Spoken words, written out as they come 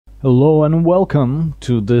Hello and welcome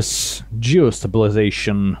to this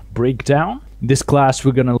Stabilization breakdown. In this class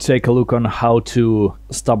we're gonna take a look on how to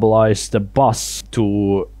stabilize the bus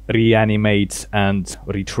to reanimate and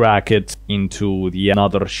retrack it into the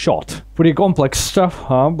another shot. Pretty complex stuff,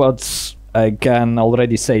 huh? But I can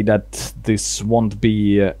already say that this won't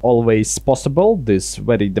be always possible. This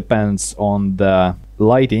very depends on the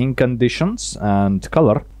lighting conditions and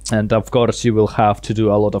color. And of course you will have to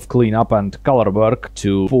do a lot of cleanup and color work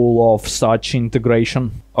to pull off such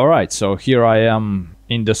integration. Alright, so here I am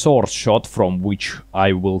in the source shot from which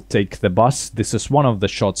I will take the bus. This is one of the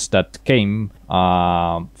shots that came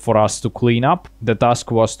for us to clean up. The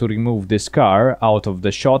task was to remove this car out of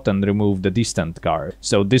the shot and remove the distant car.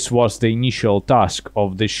 So this was the initial task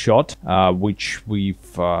of this shot, which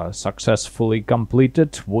we've successfully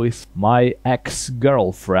completed with my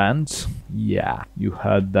ex-girlfriend. Yeah, you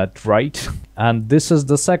heard that right. And this is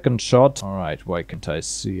the second shot. Alright, why can't I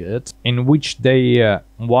see it? In which they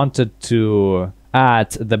wanted to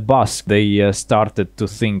add the bus. They started to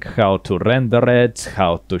think how to render it,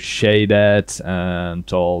 how to shade it,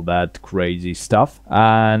 and all that crazy stuff.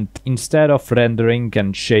 And instead of rendering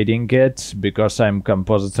and shading it, because I'm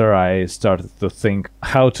compositor, I started to think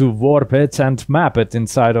how to warp it and map it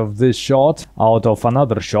inside of this shot out of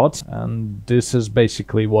another shot. And this is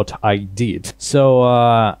basically what I did.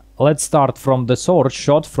 So let's start from the source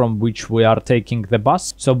shot from which we are taking the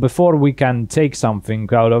bus. So before we can take something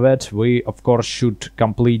out of it, we of course should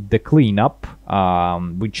complete the cleanup,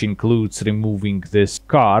 which includes removing this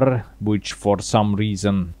car, which for some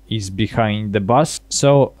reason is behind the bus.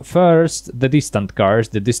 So first, the distant cars.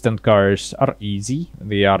 The distant cars are easy.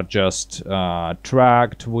 They are just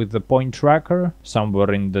tracked with the point tracker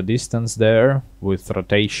somewhere in the distance there with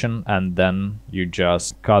rotation, and then you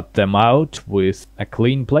just cut them out with a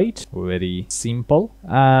clean plate. Very simple.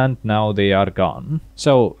 And now they are gone.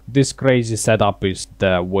 So this crazy setup is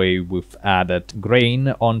the way we've added grain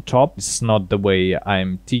on top. It's not the way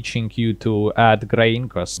I'm teaching you to add grain,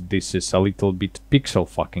 because this is a little bit pixel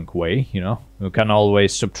fucking way, you know. You can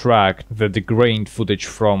always subtract the degrained footage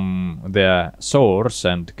from the source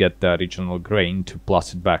and get the original grain to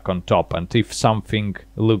plus it back on top. And if something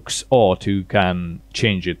looks odd, you can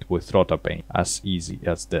change it with Rotoscoping, as easy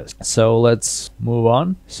as this. So let's move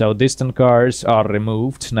on. So distant cars are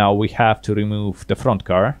removed. Now we have to remove the front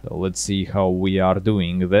car. So let's see how we are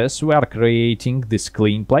doing this. We are creating this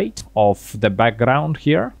clean plate of the background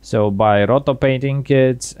here. So by rotopainting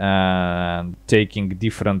it and taking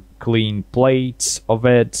different clean plates of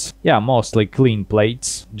it. Yeah, mostly clean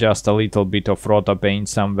plates. Just a little bit of roto paint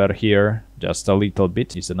somewhere here. Just a little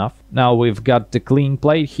bit is enough. Now we've got the clean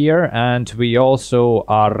plate here, and we also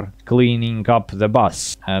are cleaning up the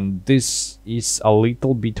bus. And this is a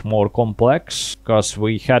little bit more complex, because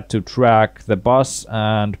we had to track the bus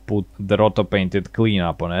and put the roto painted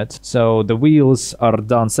cleanup on it. So the wheels are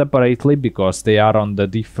done separately because they are on the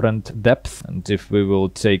different depth. And if we will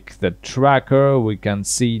take the tracker, we can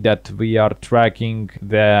see that we are tracking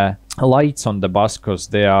the lights on the bus because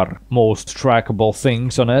they are most trackable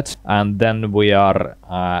things on it, and then we are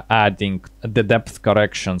adding the depth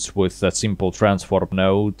corrections with a simple transform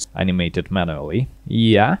node animated manually.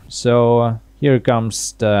 Yeah, so here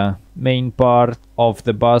comes the main part of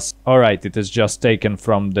the bus. Alright, it is just taken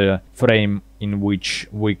from the frame in which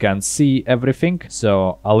we can see everything.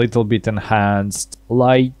 So a little bit enhanced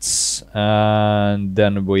lights, and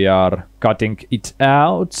then we are cutting it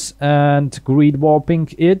out and grid warping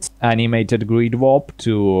it. Animated grid warp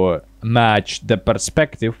to match the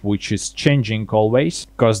perspective, which is changing always,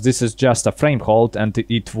 because this is just a frame hold and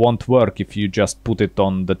it won't work if you just put it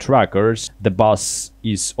on the trackers. The bus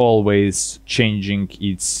is always changing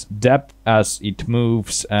its depth as it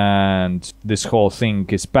moves, and this whole thing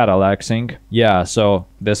is parallaxing. Yeah, so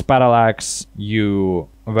this parallax you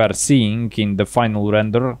were seeing in the final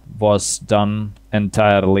render was done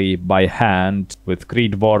entirely by hand with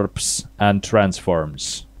grid warps and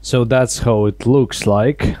transforms. So that's how it looks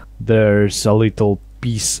like. There's a little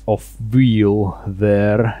piece of wheel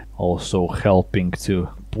there, also helping to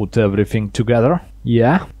put everything together.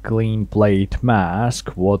 Yeah, clean plate mask.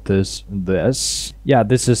 What is this? Yeah,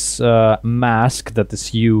 this is a mask that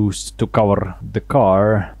is used to cover the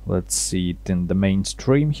car. Let's see it in the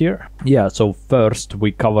mainstream here. Yeah, so first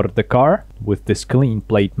we cover the car with this clean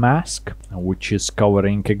plate mask, which is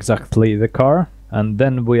covering exactly the car. And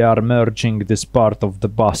then we are merging this part of the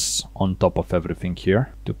bus on top of everything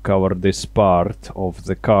here to cover this part of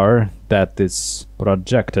the car that is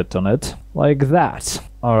projected on it, like that.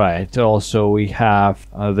 Alright, also we have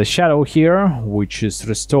the shadow here, which is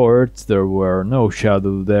restored. There were no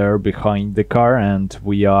shadow there behind the car, and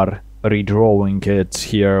we are redrawing it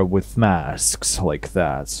here with masks like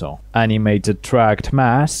that. So animated tracked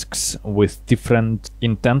masks with different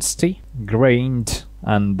intensity, grained,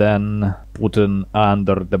 and then put in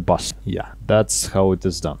under the bus. Yeah, that's how it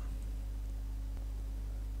is done.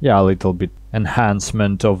 Yeah, a little bit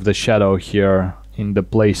enhancement of the shadow here in the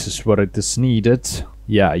places where it is needed.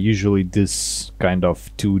 Yeah, usually this kind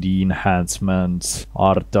of 2D enhancements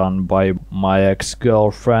are done by my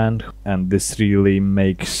ex-girlfriend, and this really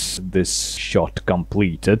makes this shot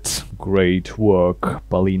completed. Great work,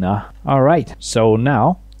 Polina. Alright, so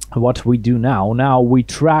now what we do now we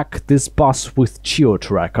track this bus with Geo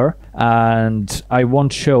Tracker, and I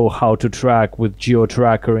won't show how to track with Geo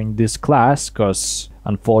Tracker in this class because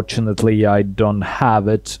unfortunately I don't have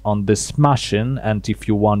it on this machine, and if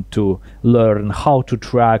you want to learn how to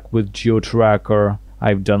track with Geo Tracker,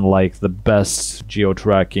 I've done like the best geo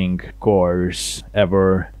tracking course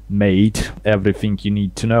ever made. Everything you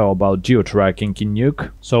need to know about geo tracking in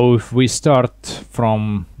Nuke. So if we start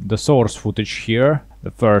from the source footage here, the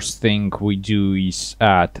first thing we do is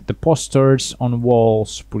add the posters on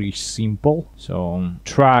walls, pretty simple. So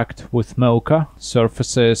tracked with Mocha,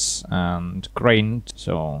 surfaces and grained,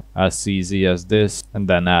 so as easy as this, and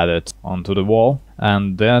then add it onto the wall.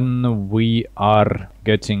 And then we are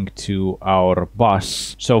getting to our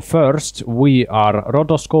bus. So first we are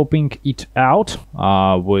rotoscoping it out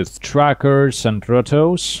with trackers and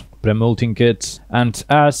rotos, premulting it, and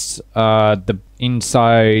as the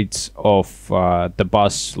insides of the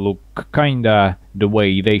bus look kinda the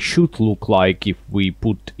way they should look like if we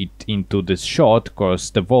put it into this shot,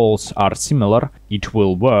 because the walls are similar, it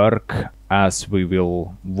will work as we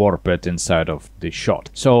will warp it inside of the shot.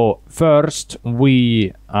 So first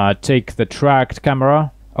we take the tracked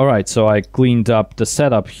camera. Alright, so I cleaned up the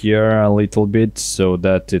setup here a little bit so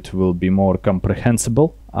that it will be more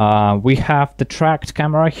comprehensible. We have the tracked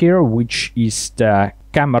camera here, which is the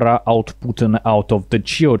camera output out of the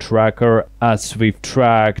Geo Tracker as we've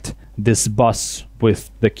tracked this bus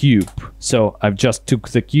with the cube. So I've just took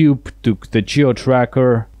the cube, took the Geo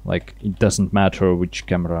Tracker, like it doesn't matter which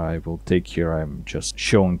camera I will take here, I'm just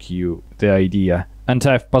showing you the idea. And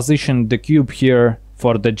I've positioned the cube here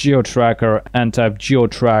for the Geo Tracker, and I've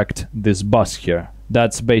geo-tracked this bus here.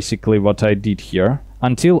 That's basically what I did here.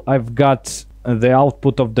 Until I've got the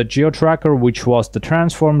output of the Geo Tracker, which was the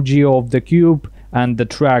transform geo of the cube and the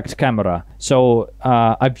tracked camera. So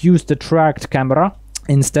I've used the tracked camera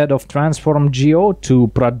instead of transform geo to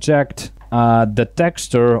project the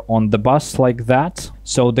texture on the bus like that.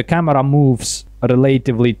 So the camera moves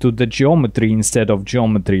relatively to the geometry instead of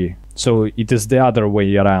geometry. So it is the other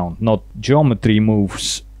way around. Not geometry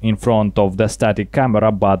moves in front of the static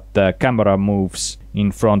camera, but the camera moves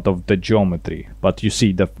in front of the geometry. But you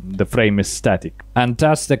see the frame is static. And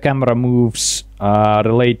as the camera moves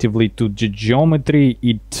relatively to the geometry,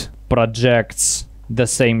 it projects the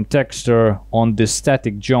same texture on the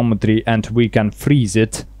static geometry, and we can freeze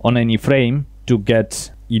it on any frame to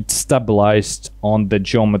get it stabilized on the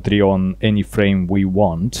geometry on any frame we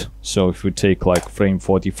want. So if we take like frame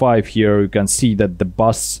 45 here, you can see that the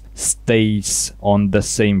bus stays on the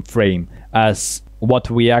same frame. As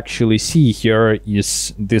what we actually see here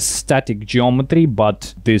is this static geometry,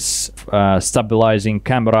 but this stabilizing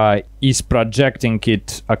camera is projecting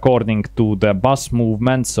it according to the bus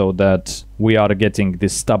movement, so that we are getting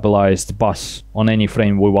this stabilized bus on any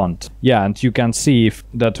frame we want. Yeah, and you can see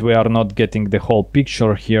that we are not getting the whole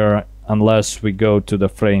picture here unless we go to the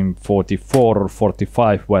frame 44 or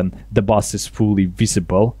 45 when the bus is fully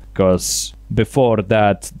visible, because before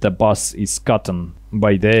that the bus is cut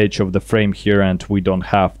by the edge of the frame here, and we don't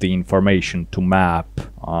have the information to map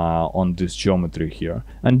on this geometry here.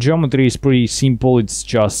 And geometry is pretty simple, it's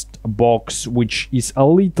just a box which is a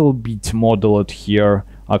little bit modeled here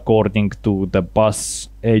according to the bus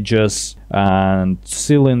edges and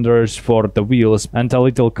cylinders for the wheels, and a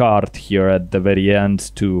little card here at the very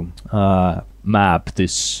end to map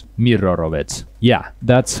this mirror of it. Yeah,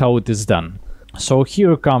 that's how it is done. So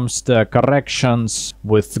here comes the corrections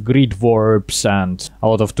with grid warps and a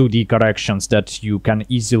lot of 2D corrections that you can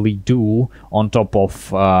easily do on top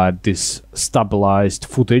of this stabilized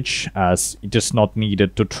footage, as it is not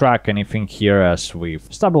needed to track anything here, as we've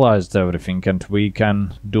stabilized everything and we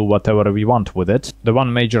can do whatever we want with it. The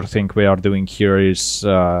one major thing we are doing here is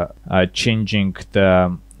changing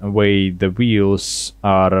the way the wheels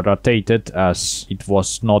are rotated, as it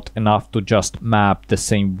was not enough to just map the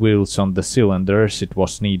same wheels on the cylinders. It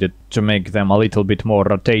was needed to make them a little bit more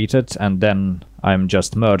rotated, and then I'm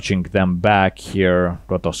just merging them back here,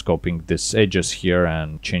 rotoscoping these edges here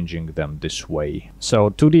and changing them this way. So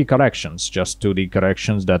 2D corrections, just 2D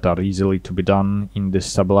corrections that are easily to be done in this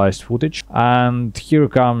stabilized footage. And here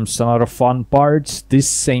comes another fun part. This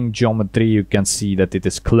same geometry, you can see that it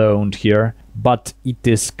is cloned here, but it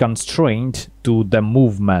is constrained to the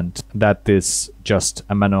movement that is just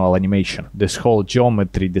a manual animation. This whole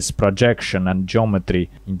geometry, this projection and geometry,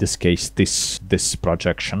 in this case this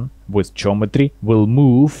projection with geometry, will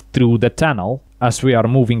move through the tunnel as we are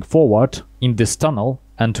moving forward in this tunnel,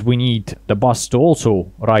 and we need the bus to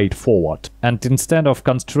also ride forward. And instead of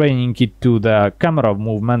constraining it to the camera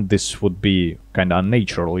movement, this would be kind of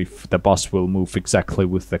unnatural if the bus will move exactly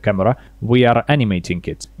with the camera. We are animating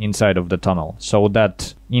it inside of the tunnel so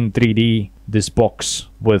that in 3D this box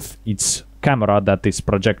with its camera that is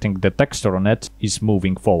projecting the texture on it is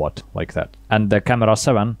moving forward like that. And the camera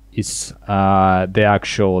 7 is the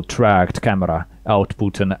actual tracked camera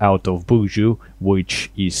output and out of Buju,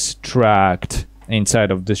 which is tracked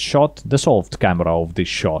inside of this shot, the solved camera of this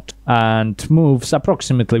shot, and moves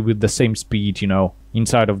approximately with the same speed, you know,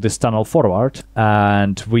 inside of this tunnel forward.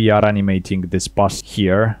 And we are animating this bus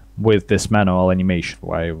here with this manual animation.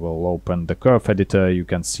 I will open the curve editor. You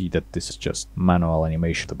can see that this is just manual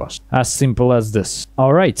animation of the bus. As simple as this.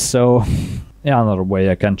 Alright, so another way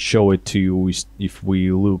I can show it to you is if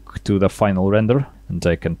we look to the final render, and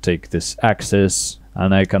I can take this axis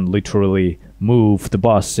and I can literally move the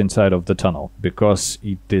bus inside of the tunnel, because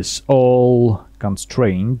it is all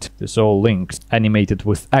constrained, it's all linked, animated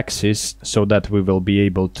with axis, so that we will be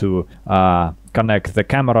able to connect the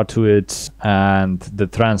camera to it and the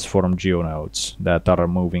transform geonodes that are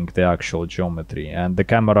moving the actual geometry, and the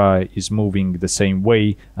camera is moving the same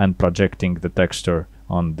way and projecting the texture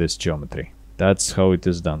on this geometry. That's how it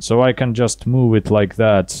is done. So I can just move it like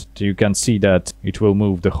that. You can see that it will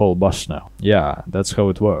move the whole bus now. Yeah, that's how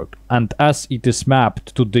it works. And as it is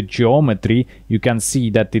mapped to the geometry, you can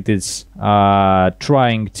see that it is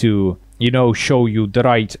trying to, you know, show you the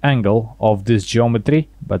right angle of this geometry.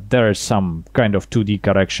 But there are some kind of 2D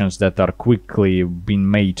corrections that are quickly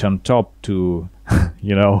being made on top to,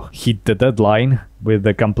 you know, hit the deadline with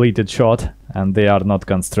the completed shot. And they are not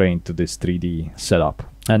constrained to this 3D setup.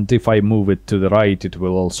 And if I move it to the right, it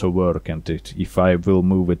will also work, and if I will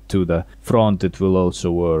move it to the front, it will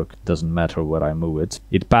also work. Doesn't matter where I move it.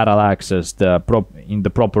 It parallaxes in the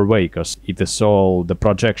proper way, because it is all the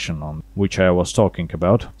projection on which I was talking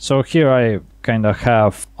about. So here I kind of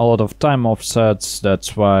have a lot of time offsets.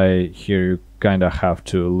 That's why here you kind of have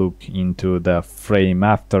to look into the frame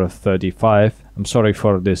after 35. I'm sorry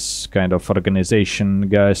for this kind of organization,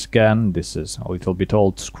 guys. Again, this is a little bit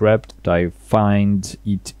old script. I find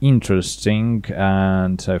it interesting,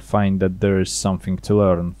 and I find that there is something to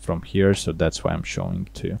learn from here, so that's why I'm showing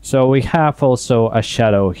to you. So we have also a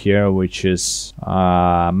shadow here, which is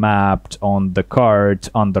mapped on the card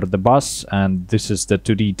under the bus, and this is the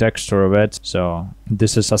 2D texture of it. So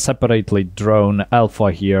this is a separately drawn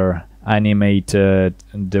alpha here, animated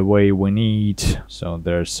the way we need. So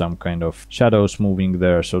there's some kind of shadows moving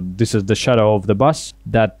there. So this is the shadow of the bus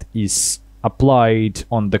that is applied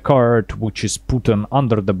on the card, which is put on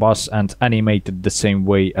under the bus and animated the same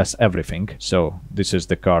way as everything. So this is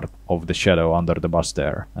the card of the shadow under the bus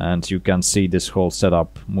there, and you can see this whole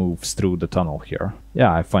setup moves through the tunnel here.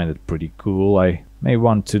 Yeah, I find it pretty cool. I may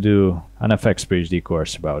want to do an FX PhD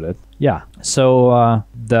course about it. Yeah, so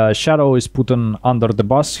the shadow is put on under the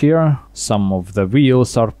bus here. Some of the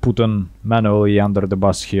wheels are put on manually under the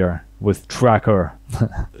bus here with tracker.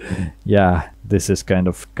 Yeah, this is kind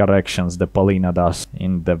of corrections that Polina does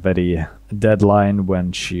in the very deadline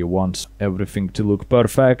when she wants everything to look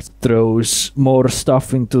perfect. Throws more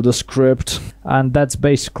stuff into the script, and that's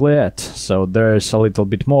basically it. So there's a little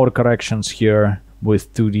bit more corrections here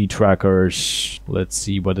with 2D trackers. Let's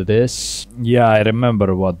see what it is. Yeah, I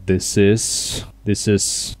remember what this is. This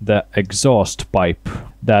is the exhaust pipe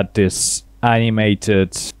that is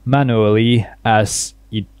animated manually, as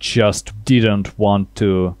it just didn't want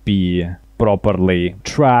to be properly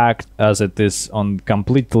tracked, as it is on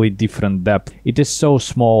completely different depth. It is so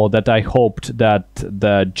small that I hoped that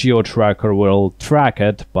the Geo Tracker will track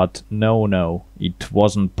it, but no, it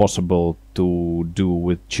wasn't possible to do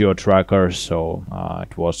with Geo Tracker, so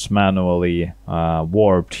it was manually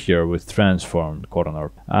warped here with transformed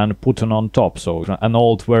corner and put on top. So an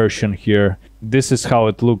old version here. This is how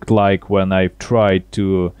it looked like when I tried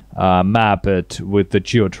to map it with the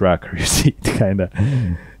Geo Tracker. You see, it kind of,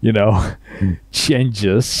 you know,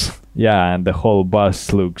 changes. Yeah, and the whole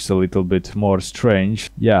bus looks a little bit more strange.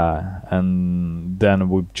 Yeah, and then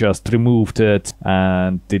we just removed it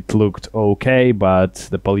and it looked okay, but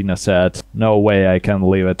the Polina said, no way I can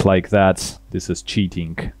leave it like that. This is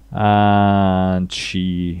cheating. And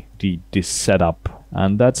she did this setup.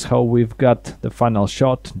 And that's how we've got the final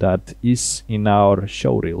shot that is in our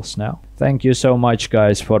showreels now. Thank you so much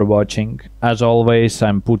guys for watching. As always,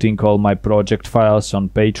 I'm putting all my project files on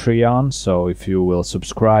Patreon, so if you will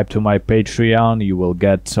subscribe to my Patreon, you will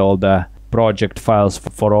get all the project files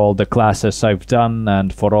for all the classes I've done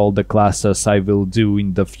and for all the classes I will do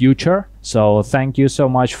in the future. So thank you so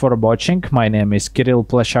much for watching. My name is Kirill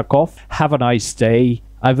Pleshakov. Have a nice day.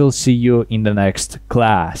 I will see you in the next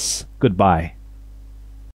class. Goodbye.